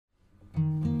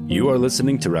You are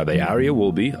listening to Rabbi Aryeh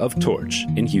Wolbe of Torch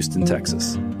in Houston,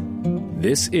 Texas.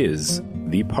 This is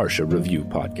the Parsha Review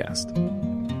Podcast.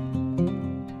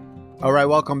 All right,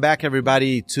 welcome back,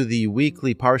 everybody, to the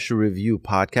weekly Parsha Review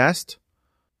Podcast.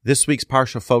 This week's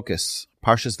Parsha focus,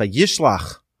 Parsha's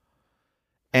Vayishlach,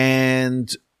 and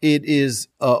it is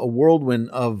a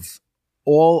whirlwind of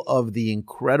all of the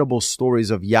incredible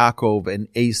stories of Yaakov and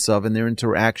Esav and their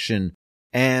interaction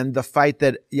and the fight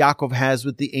that Yaakov has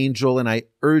with the angel. And I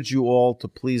urge you all to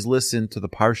please listen to the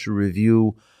Parsha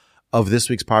review of this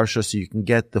week's Parsha so you can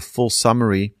get the full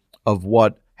summary of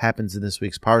what happens in this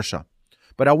week's Parsha.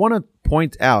 But I want to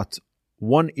point out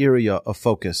one area of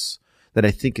focus that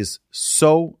I think is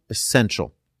so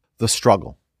essential, the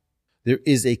struggle. There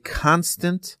is a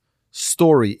constant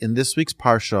story in this week's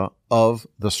Parsha of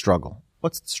the struggle.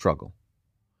 What's the struggle?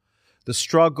 The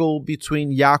struggle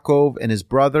between Yaakov and his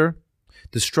brother,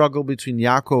 the struggle between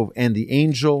Yaakov and the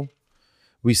angel.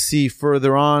 We see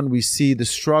further on, we see the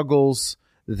struggles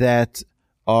that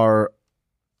are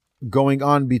going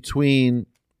on between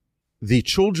the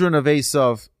children of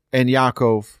Esav and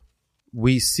Yaakov.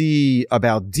 We see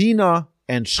about Dinah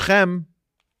and Shechem.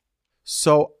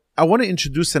 So I want to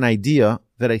introduce an idea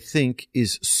that I think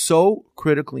is so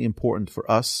critically important for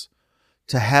us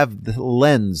to have the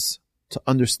lens to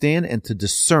understand and to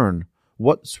discern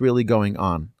what's really going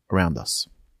on around us.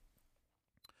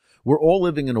 We're all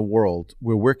living in a world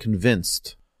where we're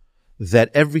convinced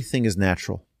that everything is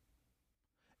natural.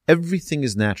 Everything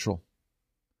is natural.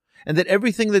 And that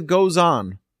everything that goes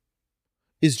on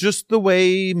is just the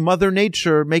way Mother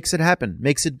Nature makes it happen,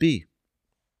 makes it be.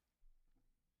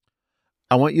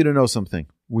 I want you to know something.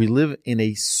 We live in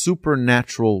a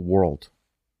supernatural world.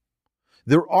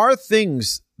 There are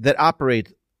things that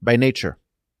operate by nature.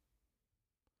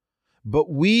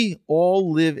 But we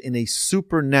all live in a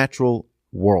supernatural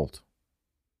world.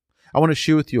 I want to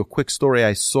share with you a quick story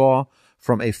I saw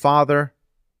from a father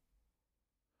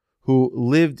who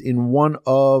lived in one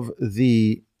of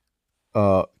the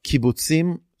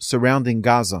kibbutzim surrounding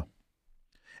Gaza.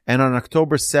 And on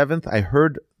October 7th,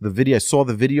 I saw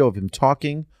the video of him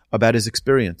talking about his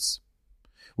experience,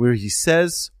 where he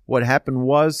says what happened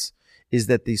is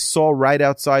that they saw right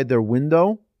outside their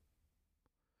window,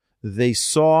 they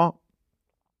saw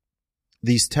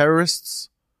these terrorists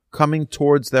coming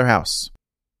towards their house.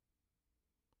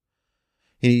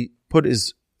 He put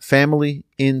his family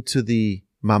into the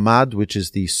mamad, which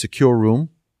is the secure room.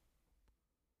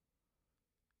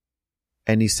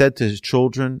 And he said to his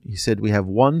children, he said, we have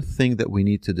one thing that we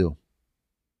need to do.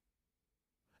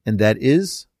 And that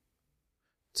is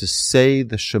to say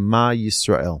the Shema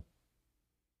Yisrael.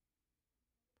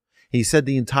 He said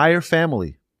the entire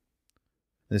family,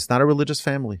 and it's not a religious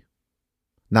family,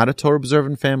 not a Torah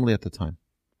observant family at the time.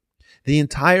 The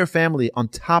entire family, on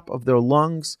top of their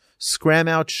lungs, scream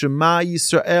out, Shema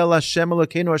Yisrael, Hashem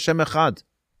Elokeinu, Hashem Echad.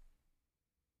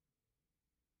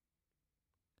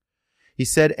 He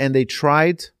said, and the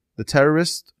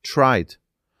terrorists tried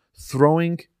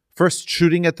first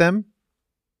shooting at them,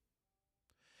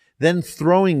 then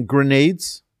throwing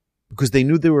grenades, because they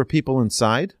knew there were people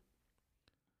inside.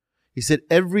 He said,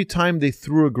 every time they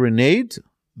threw a grenade,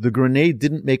 the grenade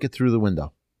didn't make it through the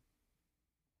window.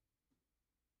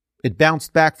 It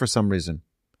bounced back for some reason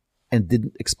and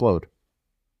didn't explode.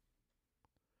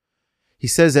 He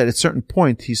says that at a certain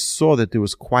point, he saw that there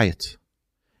was quiet.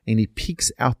 And he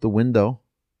peeks out the window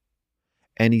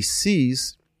and he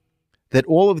sees that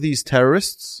all of these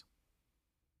terrorists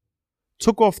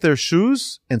took off their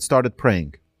shoes and started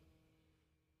praying.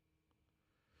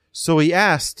 So he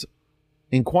asked,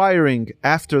 inquiring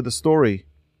after the story,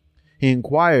 he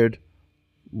inquired,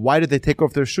 why did they take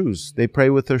off their shoes? They pray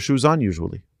with their shoes on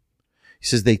usually. He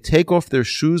says they take off their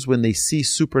shoes when they see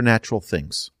supernatural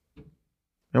things.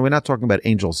 Now, we're not talking about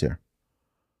angels here.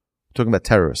 We're talking about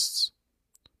terrorists.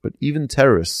 But even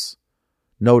terrorists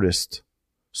noticed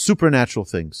supernatural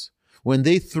things. When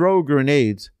they throw a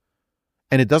grenade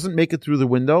and it doesn't make it through the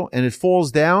window and it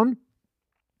falls down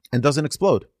and doesn't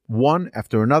explode, one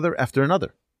after another after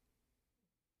another.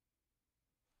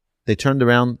 They turned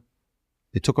around,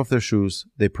 they took off their shoes,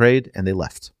 they prayed, and they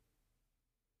left.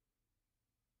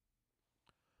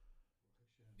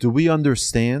 Do we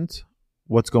understand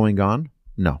what's going on?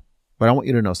 No. But I want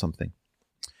you to know something.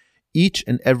 Each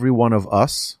and every one of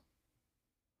us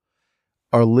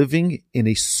are living in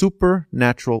a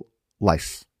supernatural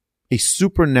life, a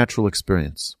supernatural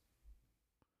experience.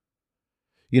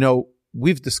 You know,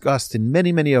 we've discussed in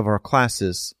many, many of our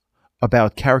classes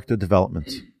about character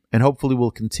development, and hopefully we'll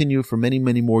continue for many,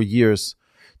 many more years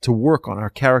to work on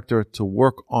our character, to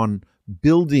work on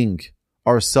building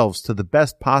ourselves to the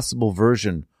best possible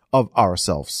version of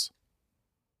ourselves.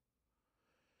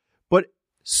 But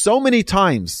so many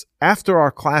times after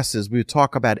our classes, we would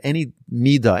talk about any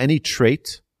midah, any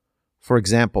trait, for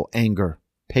example, anger,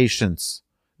 patience,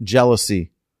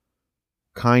 jealousy,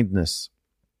 kindness.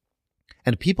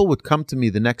 And people would come to me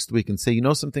the next week and say, you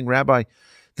know something, Rabbi,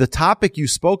 the topic you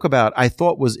spoke about I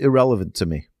thought was irrelevant to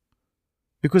me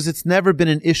because it's never been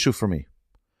an issue for me.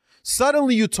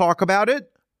 Suddenly you talk about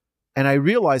it and I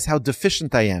realize how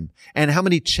deficient I am and how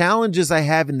many challenges I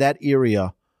have in that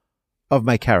area of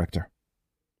my character.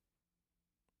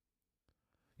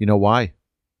 You know why?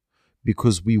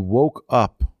 Because we woke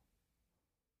up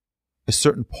a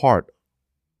certain part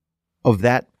of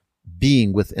that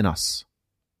being within us.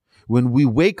 When we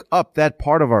wake up that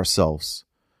part of ourselves,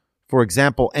 for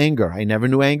example, anger. I never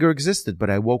knew anger existed, but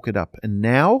I woke it up. And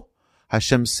now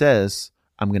Hashem says,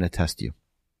 I'm going to test you.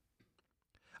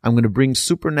 I'm going to bring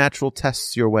supernatural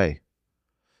tests your way.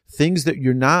 Things that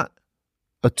you're not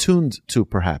attuned to,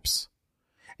 perhaps.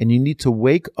 And you need to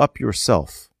wake up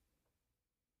yourself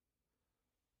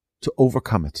to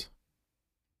overcome it.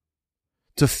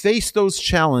 To face those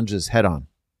challenges head on.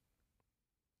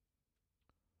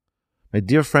 My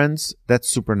dear friends, that's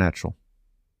supernatural.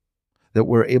 That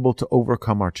we're able to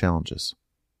overcome our challenges.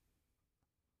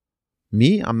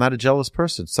 Me, I'm not a jealous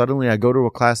person. Suddenly I go to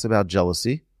a class about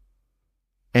jealousy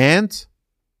and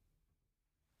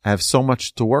I have so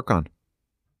much to work on.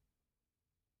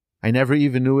 I never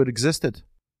even knew it existed.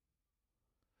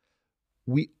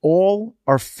 We all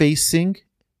are facing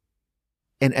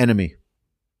an enemy.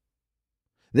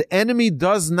 The enemy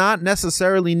does not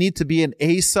necessarily need to be an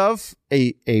Esav,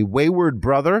 a wayward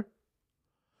brother,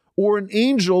 or an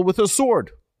angel with a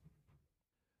sword.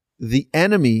 The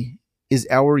enemy is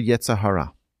our Yetzer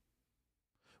Hara.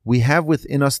 We have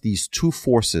within us these two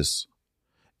forces.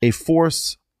 A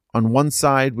force on one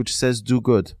side which says do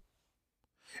good.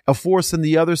 A force on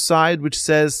the other side which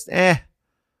says,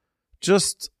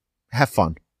 just have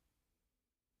fun.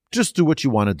 Just do what you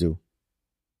want to do.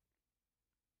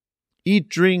 Eat,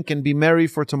 drink, and be merry,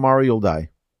 for tomorrow you'll die.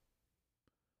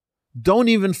 Don't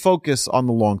even focus on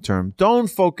the long term. Don't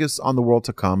focus on the world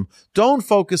to come. Don't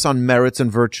focus on merits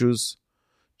and virtues.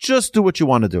 Just do what you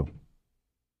want to do.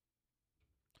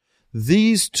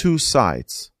 These two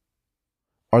sides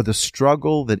are the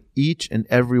struggle that each and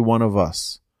every one of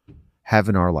us have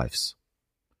in our lives.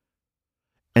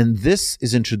 And this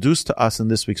is introduced to us in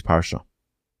this week's Parsha.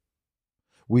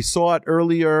 We saw it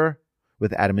earlier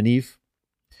with Adam and Eve.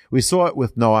 We saw it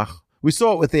with Noah. We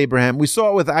saw it with Abraham. We saw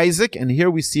it with Isaac. And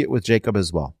here we see it with Jacob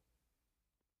as well.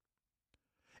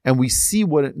 And we see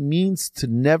what it means to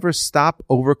never stop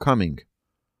overcoming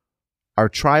our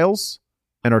trials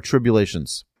and our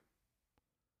tribulations.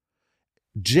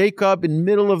 Jacob, in the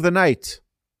middle of the night,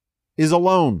 is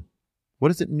alone. What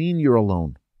does it mean you're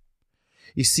alone?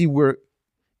 You see, we're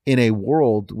in a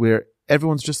world where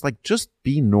everyone's just like, just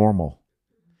be normal.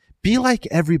 Be like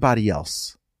everybody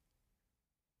else.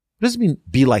 What does it mean,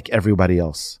 be like everybody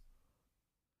else?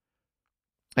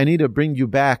 I need to bring you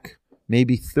back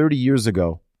maybe 30 years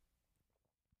ago.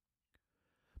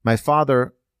 My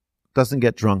father doesn't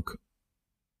get drunk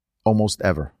almost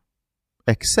ever,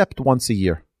 except once a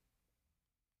year.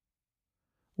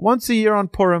 Once a year on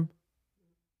Purim.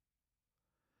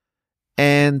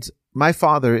 And my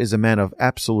father is a man of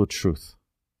absolute truth.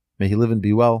 May he live and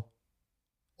be well.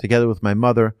 Together with my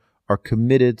mother, are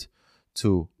committed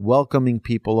to welcoming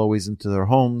people always into their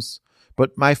homes.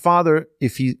 But my father,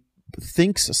 if he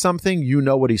thinks something, you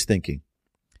know what he's thinking.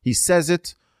 He says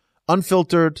it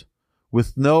unfiltered,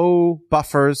 with no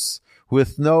buffers,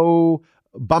 with no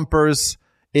bumpers.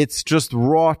 It's just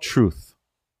raw truth.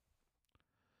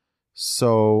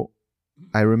 So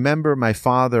I remember my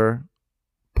father,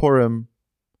 Purim,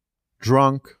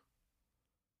 drunk.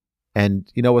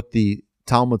 And you know what the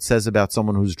Talmud says about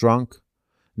someone who's drunk?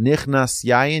 Nichnas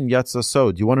yayin yatsa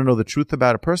sod. You want to know the truth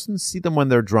about a person? See them when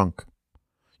they're drunk.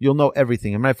 You'll know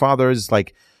everything. And my father is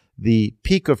like the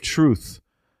peak of truth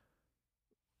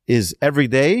is every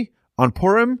day. On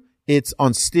Purim, it's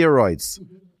on steroids.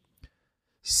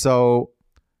 So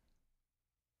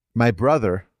my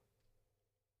brother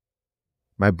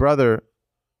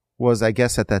was, I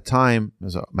guess at that time,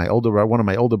 one of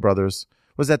my older brothers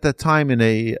was at that time in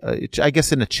a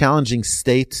challenging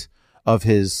state of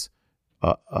his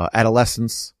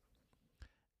adolescence.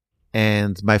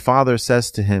 And my father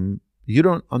says to him, you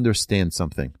don't understand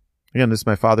something. Again,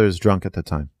 my father is drunk at the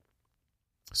time.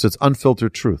 So it's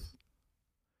unfiltered truth.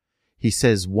 He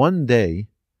says, one day,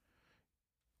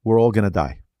 we're all going to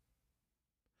die.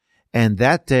 And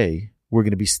that day, we're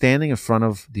going to be standing in front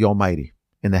of the Almighty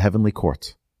in the heavenly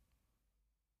court.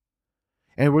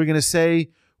 And we're going to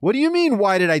say, What do you mean,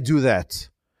 why did I do that?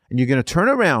 And you're going to turn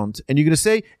around and you're going to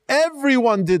say,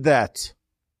 everyone did that.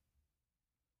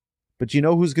 But you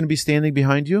know who's going to be standing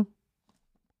behind you?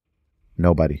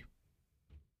 Nobody.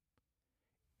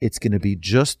 It's going to be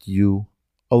just you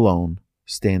alone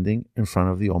standing in front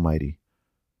of the Almighty,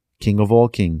 King of all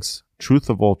kings, truth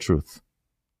of all truth.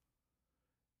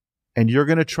 And you're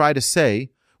going to try to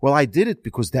say, well, I did it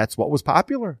because that's what was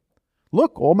popular.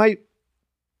 Look,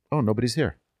 nobody's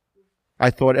here. I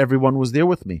thought everyone was there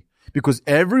with me because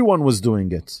everyone was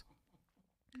doing it.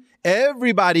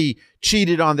 Everybody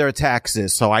cheated on their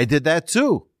taxes, so I did that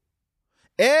too.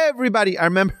 Everybody, I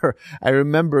remember,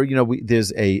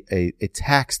 there's a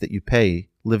tax that you pay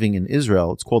living in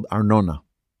Israel. It's called Arnona.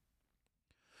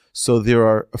 So there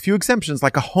are a few exemptions,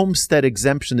 like a homestead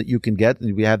exemption that you can get.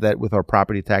 And we have that with our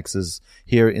property taxes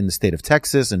here in the state of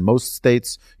Texas. In most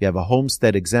states, you have a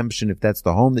homestead exemption. If that's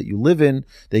the home that you live in,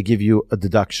 they give you a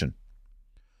deduction.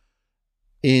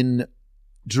 In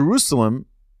Jerusalem,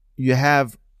 you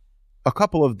have a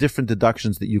couple of different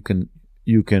deductions that you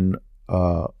can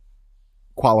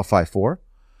qualify for.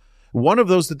 One of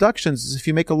those deductions is if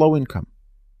you make a low income.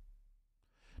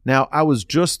 Now, I was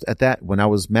just at that when I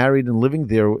was married and living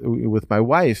there with my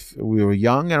wife. We were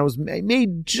young, and I was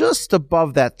made just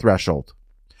above that threshold.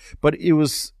 But it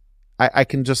was, I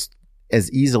can just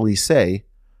as easily say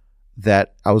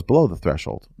that I was below the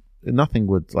threshold. Nothing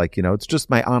would it's just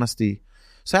my honesty.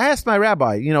 So I asked my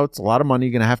rabbi, it's a lot of money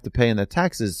you're going to have to pay in the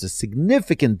taxes. It's a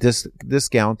significant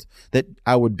discount that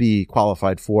I would be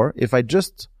qualified for if I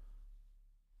just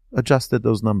adjusted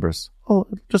those numbers. Oh,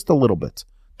 just a little bit.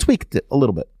 Tweaked it a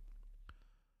little bit.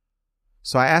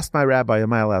 So I asked my rabbi,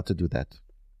 am I allowed to do that?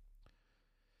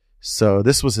 So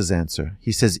this was his answer.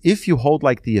 He says, if you hold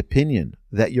like the opinion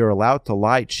that you're allowed to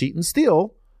lie, cheat, and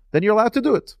steal, then you're allowed to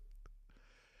do it.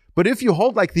 But if you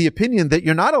hold like the opinion that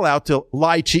you're not allowed to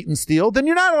lie, cheat, and steal, then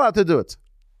you're not allowed to do it.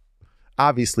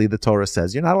 Obviously, the Torah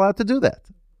says you're not allowed to do that.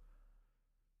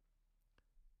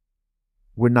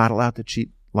 We're not allowed to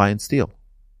cheat, lie, and steal.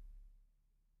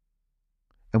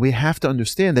 And we have to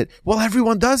understand that,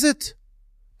 everyone does it.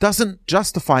 Doesn't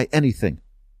justify anything.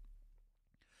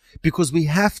 Because we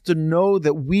have to know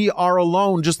that we are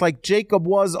alone, just like Jacob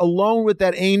was alone with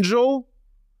that angel.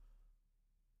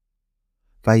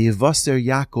 Vayivaser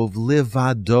Yaakov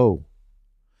levado.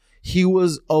 He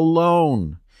was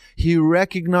alone. He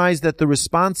recognized that the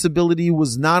responsibility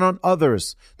was not on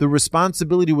others. The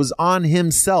responsibility was on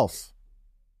himself.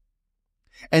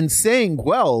 And saying,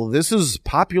 this is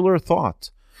popular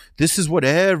thought. This is what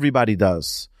everybody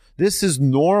does. This is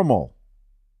normal.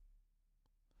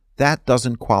 That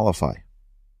doesn't qualify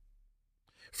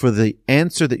for the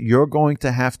answer that you're going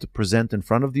to have to present in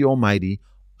front of the Almighty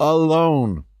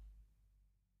alone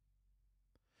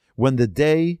when the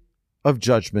day of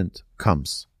judgment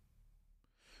comes.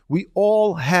 We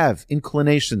all have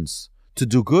inclinations to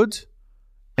do good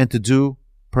and to do,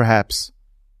 perhaps,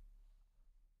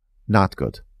 not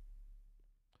good.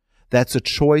 That's a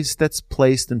choice that's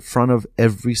placed in front of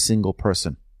every single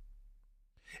person.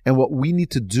 And what we need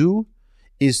to do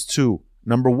is to,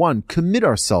 number one, commit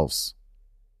ourselves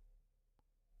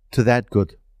to that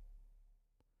good.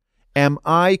 Am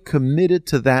I committed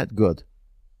to that good?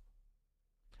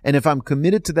 And if I'm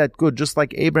committed to that good, just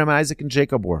like Abraham, Isaac, and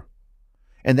Jacob were.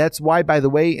 And that's why, by the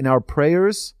way, in our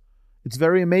prayers, it's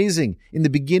very amazing. In the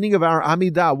beginning of our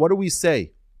Amidah, what do we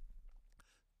say?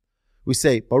 We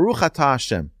say, Baruch atah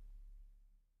Hashem.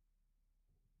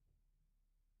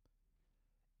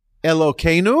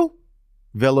 Elokeinu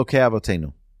ve'elokei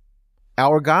avotenu.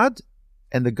 Our God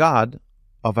and the God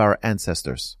of our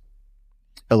ancestors.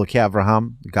 Elokei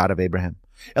Avraham, the God of Abraham.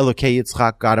 Elokei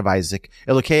Yitzchak, God of Isaac.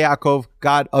 Elokei Yaakov,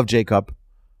 God of Jacob.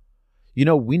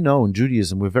 We know in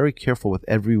Judaism, we're very careful with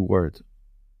every word.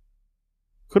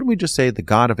 Couldn't we just say the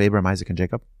God of Abraham, Isaac, and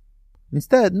Jacob?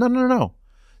 Instead, no.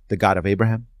 The God of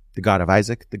Abraham, the God of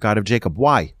Isaac, the God of Jacob.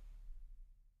 Why?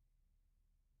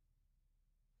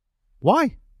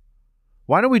 Why?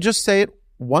 Why don't we just say it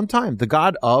one time? The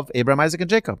God of Abraham, Isaac, and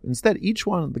Jacob. Instead, each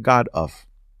one, the God of.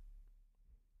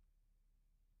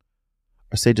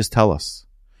 Our sages tell us,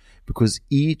 because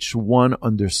each one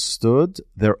understood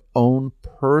their own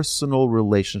personal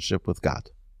relationship with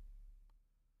God.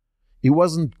 It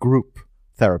wasn't group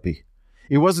therapy.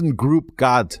 It wasn't group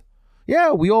God.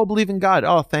 Yeah, we all believe in God.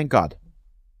 Oh, thank God.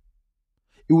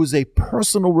 It was a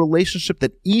personal relationship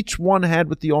that each one had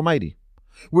with the Almighty,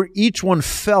 where each one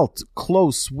felt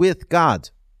close with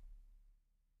God,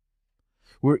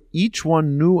 where each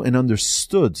one knew and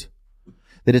understood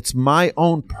that it's my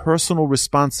own personal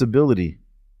responsibility.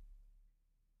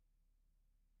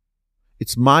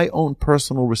 It's my own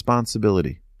personal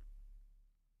responsibility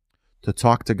to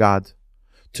talk to God,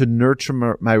 to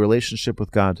nurture my relationship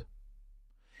with God,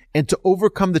 and to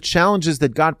overcome the challenges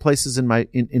that God places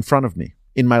in front of me,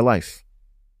 in my life.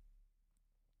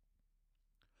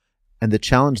 And the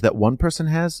challenge that one person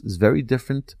has is very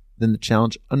different than the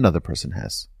challenge another person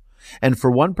has. And for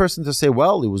one person to say,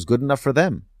 well, it was good enough for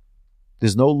them,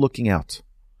 there's no looking out.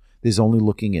 There's only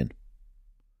looking in.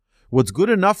 What's good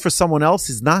enough for someone else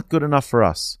is not good enough for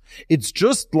us. It's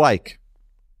just like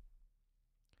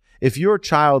if your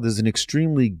child is an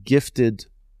extremely gifted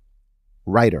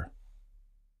writer,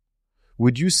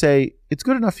 would you say it's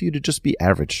good enough for you to just be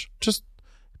average? Just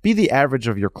be the average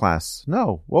of your class.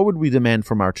 No. What would we demand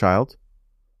from our child?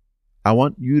 I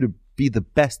want you to be the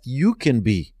best you can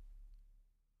be.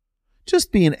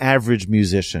 Just be an average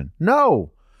musician.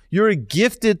 No. You're a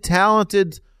gifted,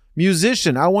 talented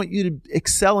musician. I want you to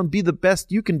excel and be the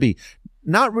best you can be.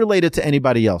 Not related to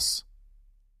anybody else.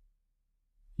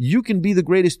 You can be the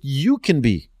greatest you can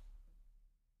be.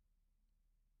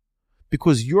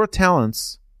 Because your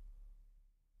talents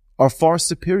are far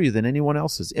superior than anyone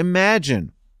else's.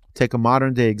 Imagine, take a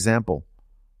modern day example.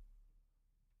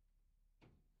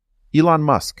 Elon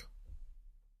Musk,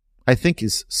 I think,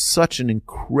 is such an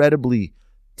incredibly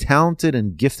talented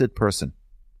and gifted person.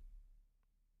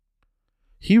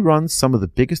 He runs some of the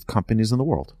biggest companies in the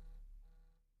world.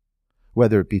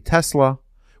 Whether it be Tesla,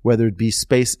 whether it be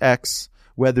SpaceX,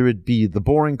 whether it be the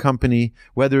Boring Company,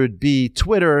 whether it be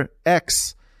Twitter,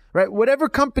 X, right? Whatever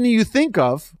company you think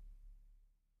of,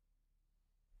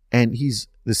 and he's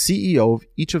the CEO of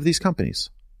each of these companies.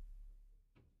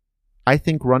 I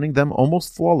think running them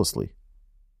almost flawlessly.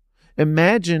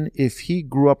 Imagine if he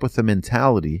grew up with a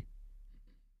mentality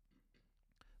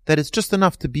that it's just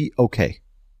enough to be okay.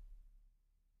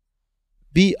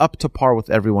 Be up to par with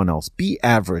everyone else. Be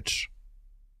average.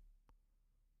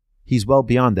 He's well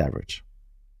beyond average.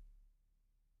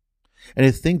 And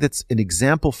I think that's an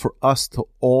example for us to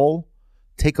all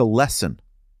take a lesson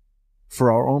for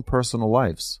our own personal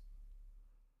lives,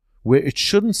 where it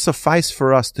shouldn't suffice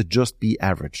for us to just be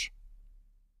average.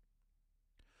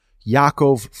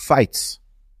 Yaakov fights.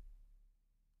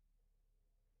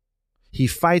 He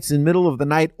fights in the middle of the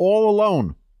night all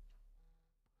alone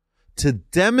to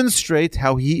demonstrate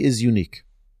how he is unique,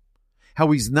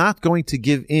 how he's not going to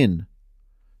give in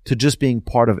to just being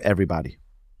part of everybody.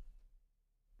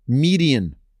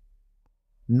 Median,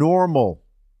 normal.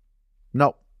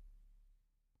 No.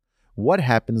 What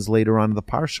happens later on in the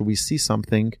Parsha? We see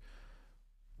something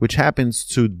which happens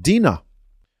to Dinah.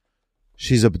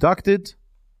 She's abducted.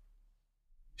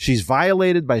 She's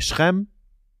violated by Shechem.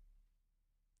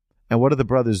 And what do the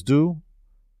brothers do?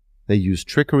 They use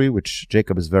trickery, which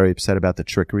Jacob is very upset about the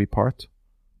trickery part.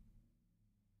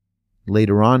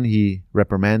 Later on, he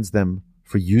reprimands them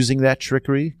for using that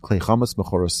trickery. Klei chamas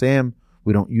b'choroseim.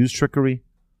 We don't use trickery.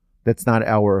 That's not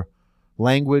our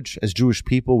language. As Jewish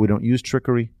people, we don't use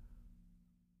trickery.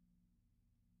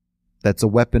 That's a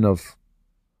weapon of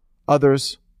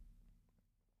others.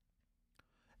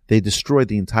 They destroyed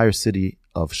the entire city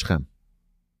of Shechem.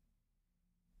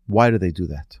 Why do they do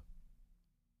that?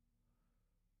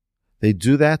 They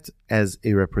do that as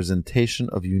a representation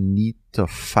of you need to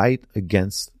fight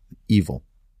against evil.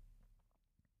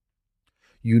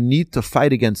 You need to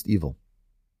fight against evil.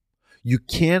 You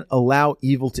can't allow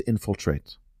evil to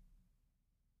infiltrate.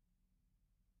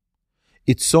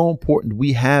 It's so important.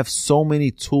 We have so many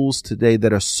tools today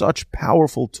that are such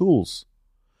powerful tools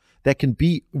that can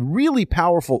be really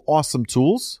powerful, awesome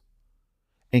tools,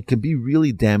 and can be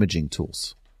really damaging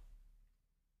tools.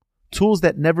 Tools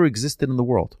that never existed in the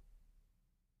world.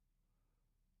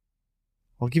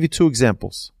 I'll give you two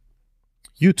examples.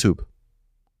 YouTube.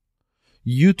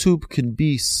 YouTube can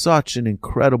be such an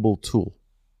incredible tool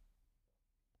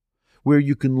where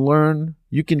you can learn,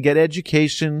 you can get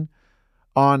education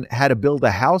on how to build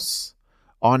a house,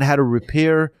 on how to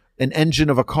repair an engine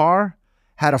of a car,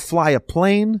 how to fly a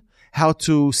plane, how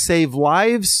to save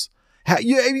lives.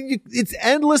 It's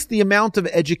endless the amount of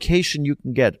education you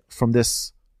can get from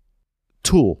this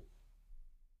tool.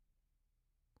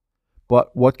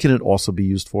 But what can it also be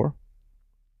used for?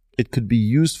 It could be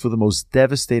used for the most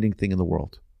devastating thing in the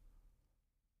world.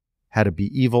 How to be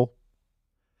evil,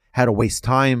 how to waste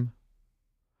time,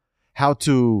 how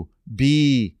to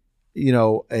be,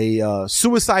 a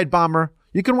suicide bomber.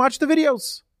 You can watch the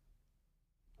videos.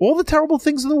 All the terrible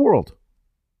things in the world.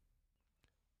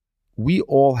 We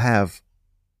all have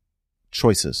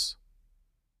choices.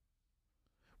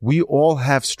 We all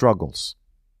have struggles.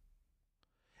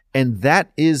 And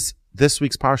that is this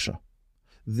week's Parsha.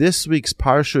 This week's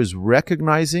Parsha is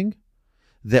recognizing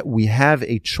that we have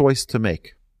a choice to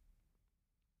make.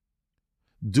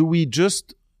 Do we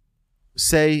just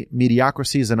say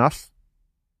mediocrity is enough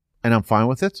and I'm fine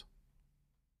with it?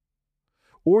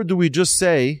 Or do we just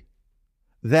say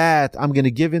that I'm going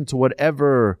to give in to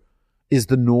whatever is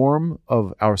the norm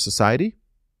of our society?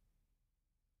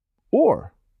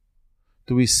 Or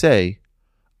do we say,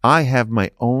 I have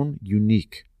my own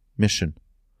unique mission.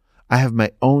 I have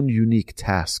my own unique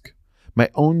task, my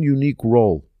own unique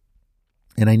role,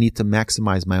 and I need to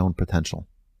maximize my own potential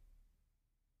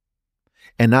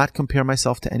and not compare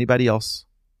myself to anybody else.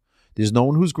 There's no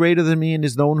one who's greater than me and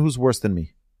there's no one who's worse than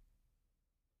me.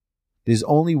 There's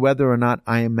only whether or not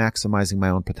I am maximizing my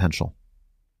own potential.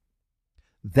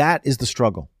 That is the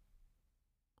struggle.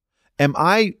 Am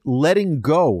I letting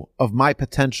go of my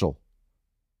potential?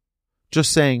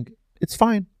 Just saying, it's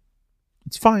fine.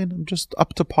 It's fine. I'm just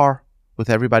up to par with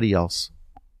everybody else.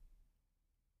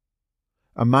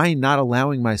 Am I not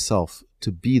allowing myself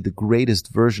to be the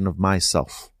greatest version of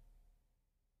myself?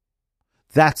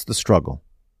 That's the struggle.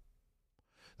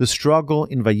 The struggle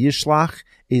in Vayishlach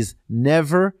is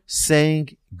never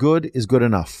saying good is good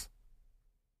enough.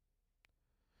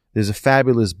 There's a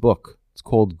fabulous book. It's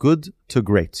called Good to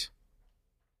Great.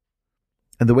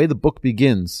 And the way the book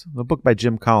begins, the book by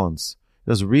Jim Collins,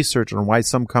 does research on why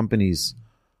some companies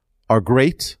are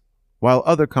great while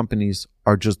other companies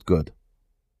are just good.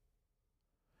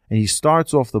 And he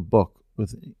starts off the book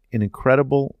with an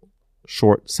incredible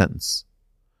short sentence.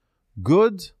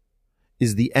 Good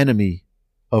is the enemy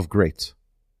of great.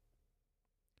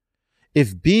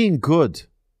 If being good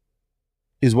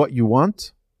is what you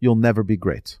want, you'll never be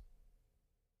great.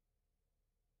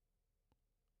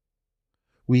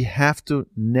 We have to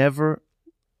never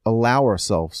allow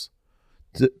ourselves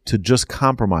to just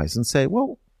compromise and say,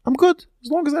 well, I'm good as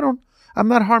long as I'm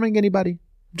not harming anybody.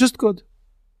 I'm just good.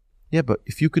 Yeah, but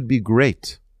if you could be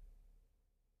great,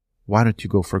 why don't you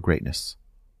go for greatness?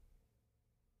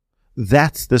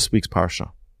 That's this week's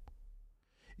Parsha.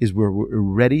 Is where we're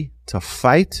ready to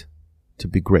fight to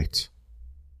be great.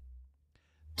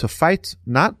 To fight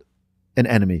not an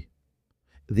enemy,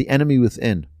 the enemy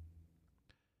within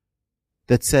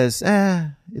that says,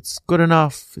 it's good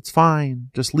enough, it's fine,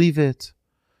 just leave it.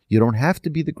 You don't have to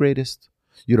be the greatest.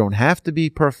 You don't have to be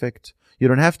perfect. You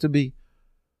don't have to be.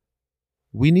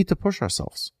 We need to push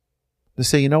ourselves to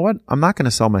say, you know what? I'm not going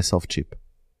to sell myself cheap.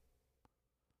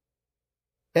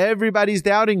 Everybody's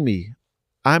doubting me.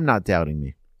 I'm not doubting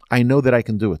me. I know that I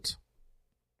can do it.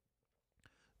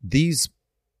 These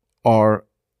are,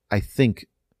 I think,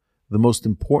 the most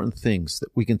important things that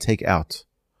we can take out,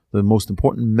 the most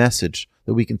important message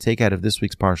that we can take out of this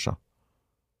week's Parsha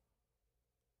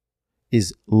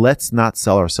is let's not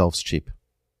sell ourselves cheap.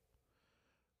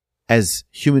 As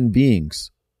human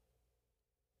beings,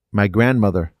 my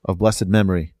grandmother of blessed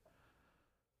memory,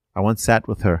 I once sat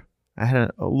with her. I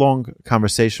had a long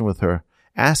conversation with her,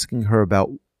 asking her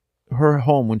about her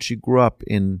home when she grew up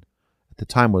in, at the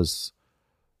time was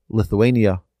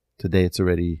Lithuania. Today it's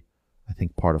already, I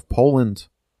think, part of Poland.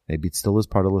 Maybe it still is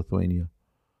part of Lithuania.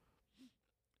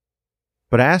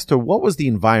 But I asked her, what was the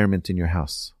environment in your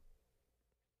house?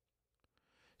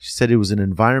 She said it was an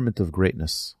environment of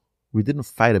greatness. We didn't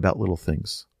fight about little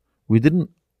things. There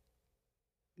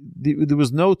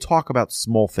was no talk about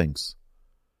small things.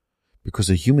 Because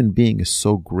a human being is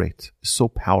so great, is so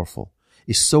powerful,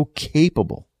 is so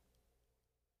capable.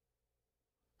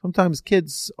 Sometimes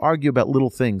kids argue about little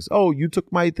things. Oh, you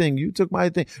took my thing,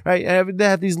 right? And they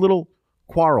have these little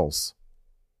quarrels.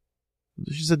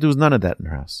 She said there was none of that in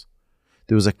her house.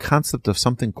 There was a concept of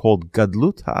something called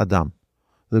Gadlut HaAdam,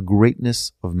 the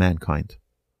greatness of mankind.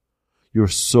 You're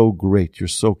so great, you're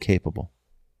so capable.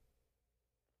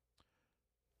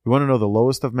 You want to know the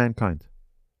lowest of mankind?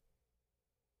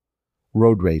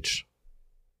 Road rage.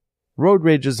 Road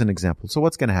rage is an example. So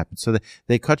what's going to happen? So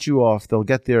they cut you off. They'll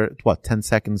get there, 10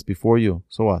 seconds before you.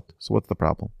 So what? So what's the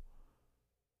problem?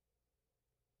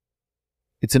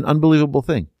 It's an unbelievable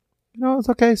thing. It's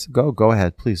okay. So go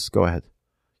ahead. Please go ahead.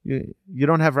 You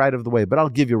don't have right of the way, but I'll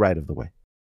give you right of the way.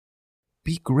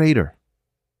 Be greater.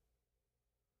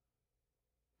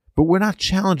 But we're not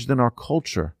challenged in our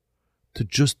culture to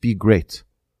just be great.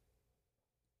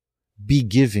 Be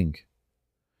giving.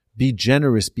 Be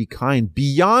generous, be kind,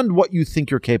 beyond what you think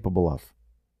you're capable of.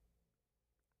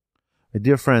 My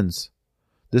dear friends,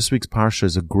 this week's Parsha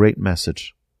is a great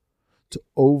message to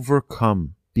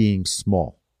overcome being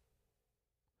small.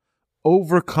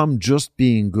 Overcome just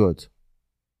being good.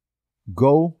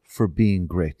 Go for being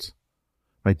great.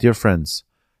 My dear friends,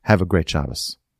 have a great Shabbos.